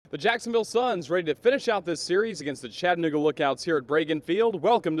The Jacksonville Suns ready to finish out this series against the Chattanooga Lookouts here at Bragan Field.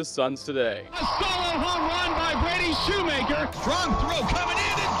 Welcome to Suns Today. A solo home run by Brady Shoemaker. Strong throw coming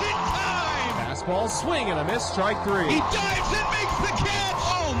in, it's in time. Fastball swing and a miss, strike three. He dives and makes the catch.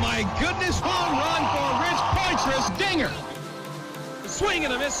 Oh my goodness, home run for Rich Poitras. Dinger. Swing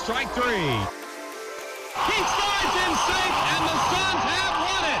and a miss, strike three. He slides in safe, and the Suns have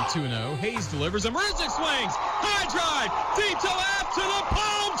won it. 2-0, Hayes delivers, emerging swings. High drive, deep to left to the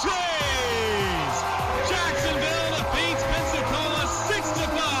palm trees. Jacksonville defeats Pensacola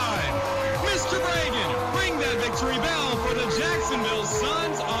 6-5. Mr. Bragan, ring that victory bell for the Jacksonville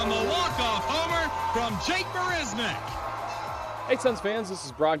Suns on the walk-off homer from Jake Marisnick. Hey Suns fans, this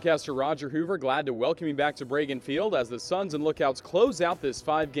is broadcaster Roger Hoover. Glad to welcome you back to Bragan Field as the Suns and Lookouts close out this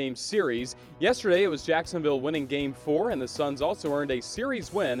 5-game series. Yesterday it was Jacksonville winning Game 4, and the Suns also earned a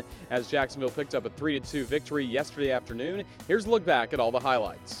series win as Jacksonville picked up a 3-2 victory yesterday afternoon. Here's a look back at all the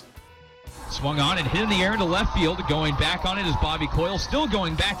highlights. Swung on and hit in the air into left field. Going back on it is Bobby Coyle, still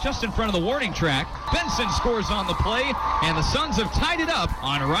going back just in front of the warning track. Benson scores on the play, and the Suns have tied it up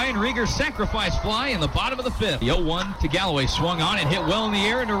on Ryan Rieger's sacrifice fly in the bottom of the fifth. The 0-1 to Galloway, swung on and hit well in the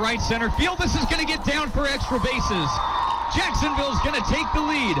air into right center field. This is going to get down for extra bases. Jacksonville's going to take the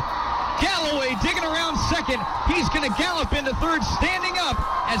lead. Galloway digging around second. He's going to gallop into third, standing up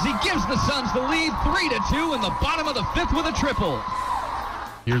as he gives the Suns the lead 3-2 in the bottom of the fifth with a triple.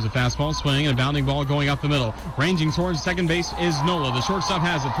 Here's a fastball swing and a bounding ball going up the middle. Ranging towards second base is Nola. The shortstop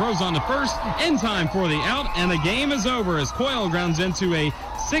has it, throws on to first, in time for the out, and the game is over as Coyle grounds into a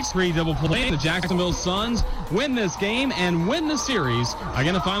 6-3 double play. The Jacksonville Suns win this game and win the series.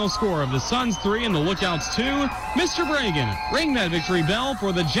 Again, a final score of the Suns 3 and the Lookouts 2. Mr. Bragan, ring that victory bell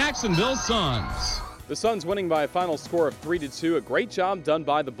for the Jacksonville Suns. The Suns winning by a final score of 3-2. A great job done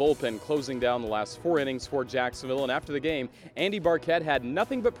by the bullpen closing down the last 4 innings for Jacksonville. And after the game, Andy Barquette had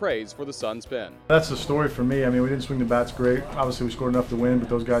nothing but praise for the Suns pen. That's the story for me. I mean, we didn't swing the bats great. Obviously, we scored enough to win, but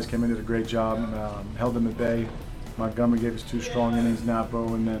those guys came in and did a great job, held them at bay. Montgomery gave us 2 strong innings,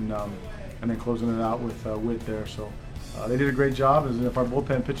 Napo, and then closing it out with Witt there. So they did a great job, and if our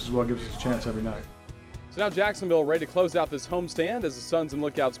bullpen pitches well, it gives us a chance every night. So now Jacksonville ready to close out this homestand as the Suns and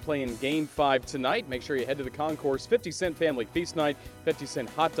Lookouts play in Game 5 tonight. Make sure you head to the concourse. 50-cent family feast night, 50-cent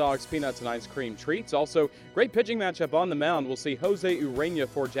hot dogs, peanuts, and ice cream treats. Also, great pitching matchup on the mound. We'll see Jose Urena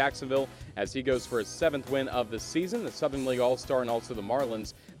for Jacksonville as he goes for his 7th win of the season. The Southern League All-Star and also the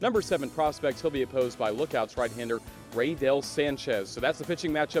Marlins. Number 7 prospects, he'll be opposed by Lookouts right-hander Raydel Sanchez. So that's the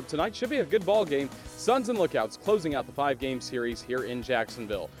pitching matchup tonight. Should be a good ball game. Suns and Lookouts closing out the 5-game series here in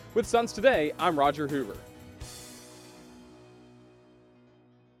Jacksonville. With Suns Today, I'm Roger Hoover.